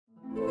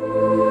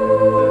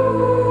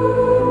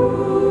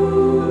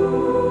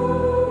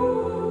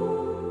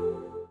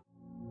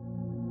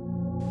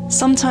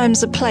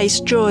Sometimes a place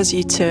draws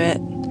you to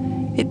it.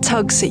 It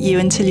tugs at you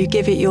until you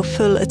give it your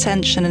full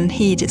attention and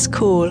heed its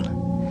call.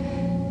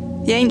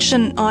 The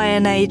ancient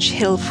Iron Age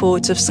hill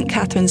fort of St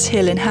Catherine's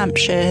Hill in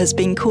Hampshire has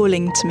been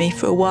calling to me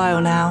for a while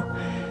now.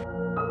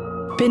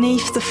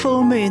 Beneath the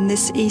full moon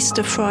this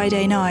Easter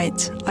Friday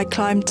night, I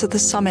climbed to the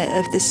summit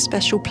of this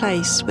special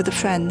place with a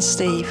friend,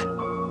 Steve.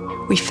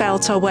 We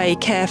felt our way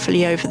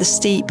carefully over the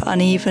steep,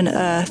 uneven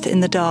earth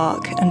in the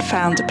dark and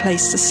found a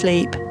place to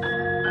sleep.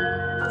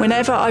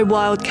 Whenever I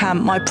wild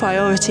camp, my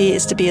priority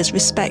is to be as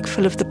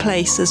respectful of the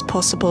place as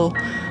possible.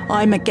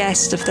 I'm a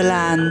guest of the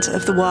land,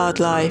 of the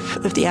wildlife,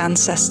 of the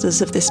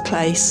ancestors of this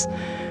place.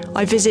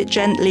 I visit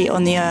gently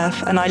on the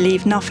earth and I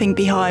leave nothing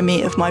behind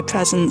me of my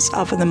presence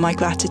other than my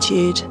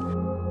gratitude.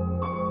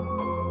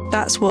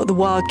 That's what the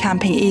wild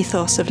camping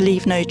ethos of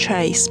Leave No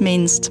Trace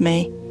means to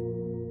me.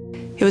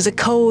 It was a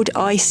cold,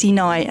 icy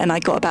night and I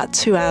got about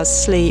 2 hours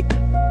sleep.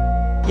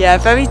 Yeah,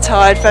 very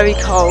tired, very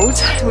cold.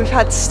 We've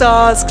had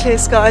stars, clear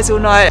skies all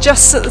night.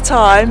 Just at the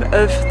time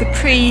of the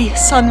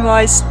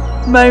pre-sunrise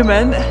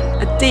moment,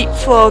 a deep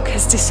fog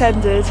has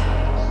descended.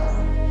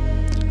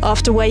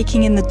 After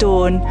waking in the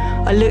dawn,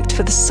 I looked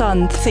for the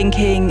sun,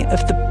 thinking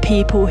of the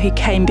people who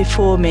came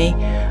before me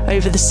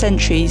over the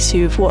centuries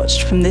who have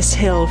watched from this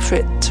hill for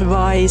it to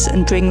rise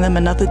and bring them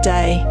another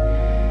day.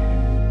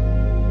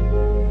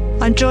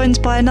 I'm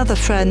joined by another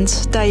friend,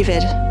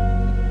 David.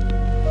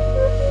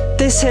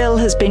 This hill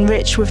has been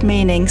rich with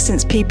meaning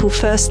since people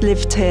first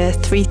lived here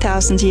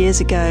 3,000 years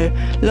ago,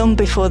 long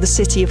before the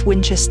city of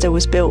Winchester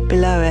was built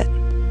below it.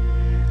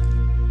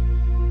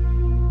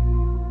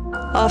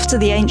 After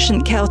the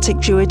ancient Celtic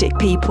Druidic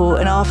people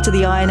and after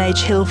the Iron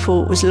Age hill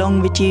fort was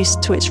long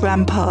reduced to its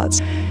ramparts,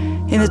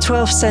 in the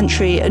 12th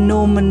century a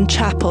Norman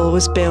chapel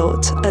was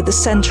built at the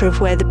centre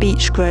of where the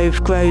beech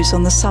grove grows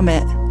on the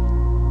summit.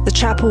 The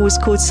chapel was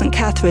called St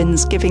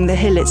Catherine's, giving the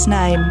hill its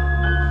name.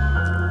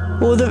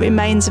 All that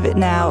remains of it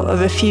now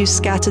are a few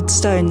scattered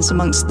stones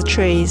amongst the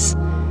trees.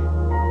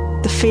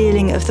 The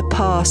feeling of the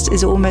past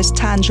is almost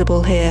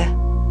tangible here.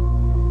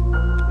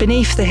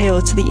 Beneath the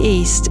hill to the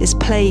east is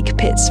Plague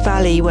Pits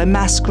Valley, where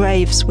mass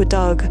graves were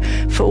dug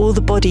for all the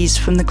bodies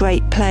from the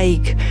Great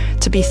Plague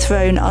to be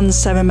thrown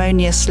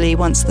unceremoniously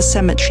once the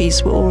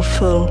cemeteries were all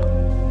full.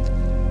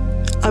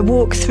 I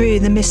walk through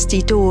the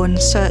misty dawn,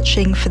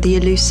 searching for the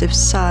elusive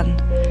sun,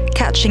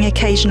 catching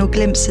occasional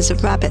glimpses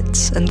of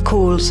rabbits and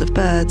calls of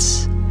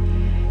birds.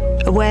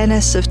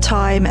 Awareness of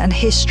time and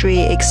history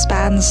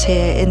expands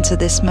here into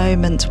this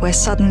moment where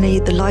suddenly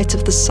the light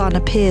of the sun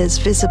appears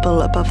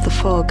visible above the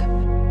fog.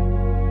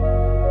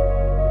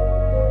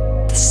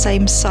 The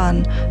same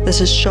sun that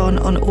has shone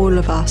on all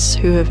of us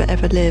who have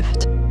ever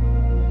lived.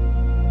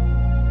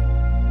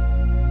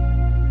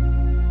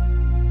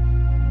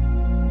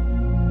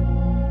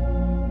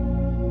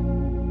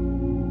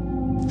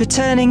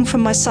 Returning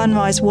from my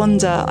sunrise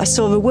wander, I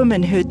saw a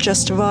woman who had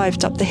just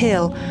arrived up the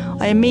hill.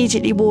 I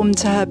immediately warmed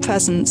to her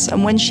presence,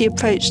 and when she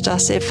approached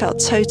us, it felt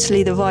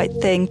totally the right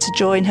thing to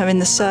join her in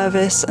the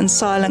service and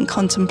silent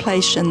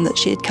contemplation that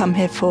she had come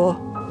here for.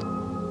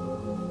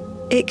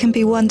 It can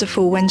be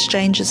wonderful when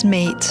strangers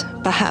meet,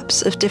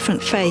 perhaps of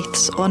different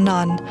faiths or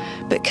none,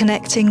 but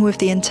connecting with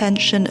the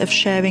intention of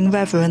sharing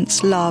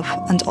reverence, love,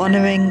 and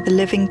honouring the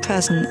living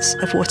presence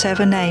of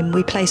whatever name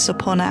we place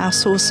upon our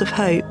source of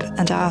hope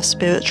and our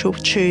spiritual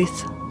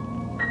truth.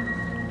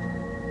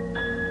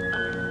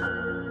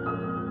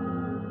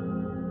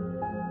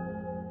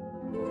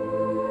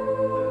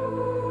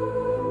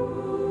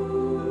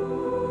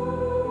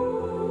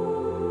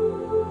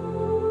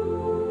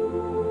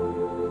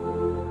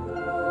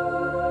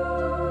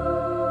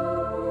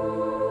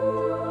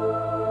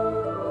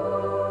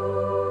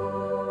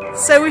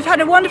 So we've had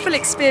a wonderful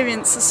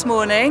experience this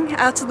morning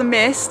out of the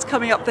mist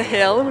coming up the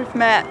hill. We've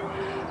met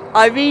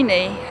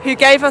Irene, who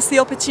gave us the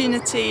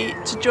opportunity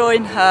to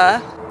join her.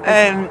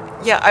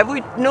 Yeah, I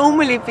would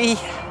normally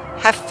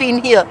have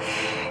been here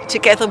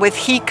together with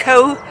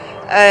Hiko,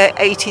 an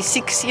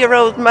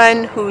 86-year-old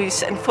man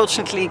who's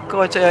unfortunately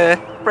got a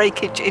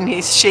breakage in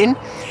his shin,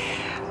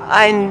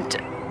 and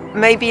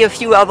maybe a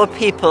few other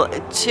people,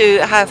 to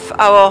have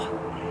our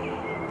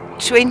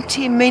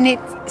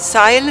 20-minute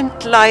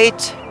silent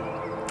light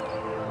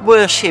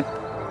worship.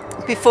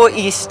 Before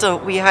Easter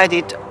we had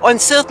it on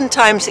certain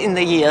times in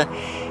the year.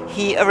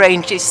 He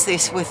arranges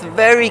this with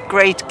very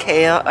great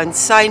care and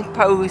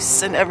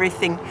signposts and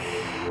everything.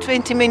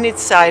 20-minute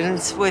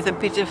silence with a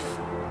bit of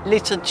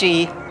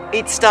liturgy.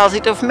 It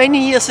started off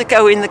many years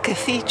ago in the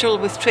cathedral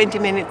with 20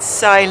 minutes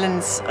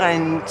silence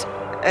and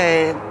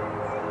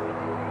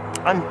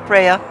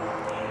prayer,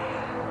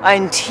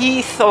 and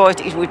he thought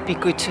it would be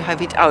good to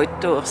have it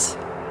outdoors,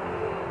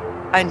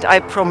 and I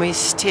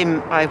promised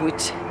him I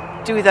would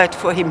do that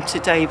for him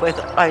today,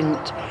 and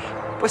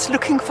was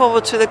looking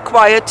forward to the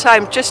quiet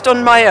time just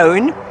on my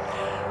own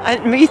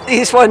and meet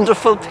these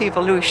wonderful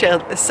people who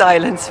shared the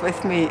silence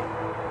with me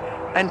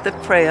and the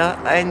prayer,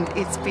 and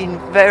it's been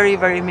very,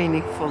 very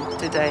meaningful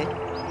today.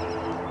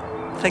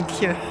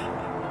 Thank you.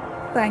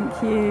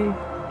 Thank you.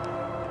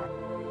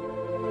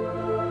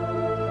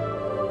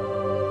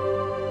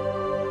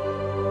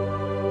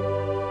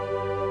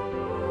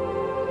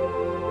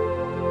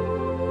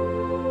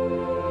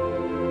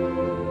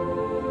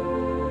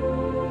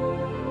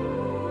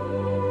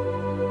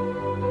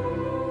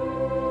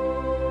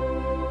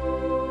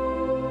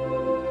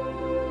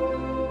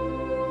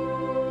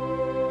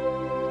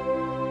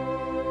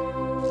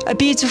 A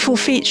beautiful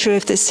feature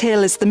of this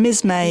hill is the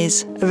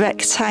Mizmaze, a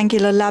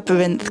rectangular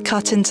labyrinth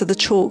cut into the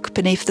chalk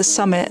beneath the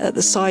summit at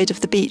the side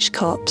of the beach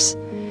copse.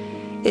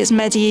 Its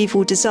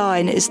medieval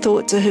design is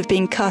thought to have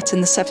been cut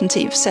in the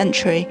 17th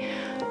century.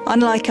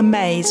 Unlike a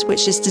maze,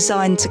 which is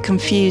designed to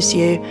confuse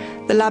you,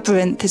 the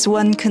labyrinth is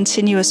one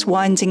continuous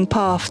winding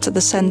path to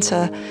the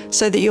centre,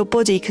 so that your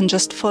body can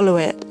just follow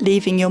it,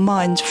 leaving your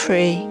mind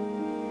free.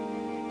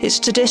 It's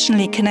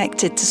traditionally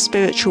connected to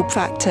spiritual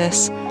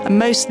practice, and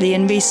mostly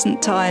in recent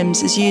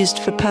times is used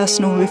for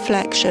personal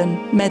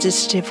reflection,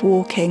 meditative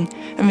walking,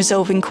 and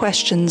resolving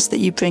questions that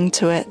you bring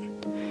to it.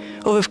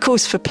 Or of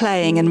course for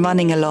playing and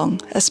running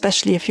along,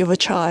 especially if you're a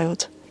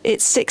child.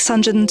 Its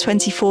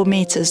 624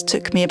 metres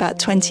took me about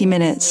 20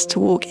 minutes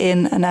to walk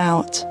in and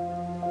out.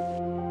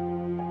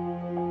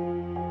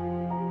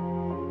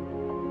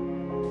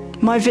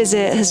 My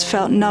visit has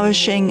felt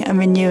nourishing and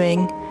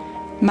renewing,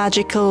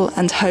 magical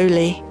and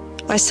holy.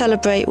 I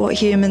celebrate what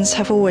humans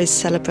have always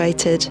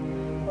celebrated,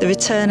 the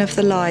return of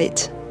the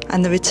light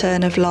and the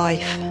return of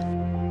life.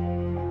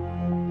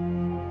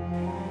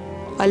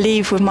 I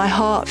leave with my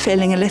heart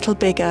feeling a little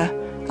bigger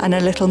and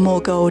a little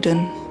more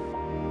golden.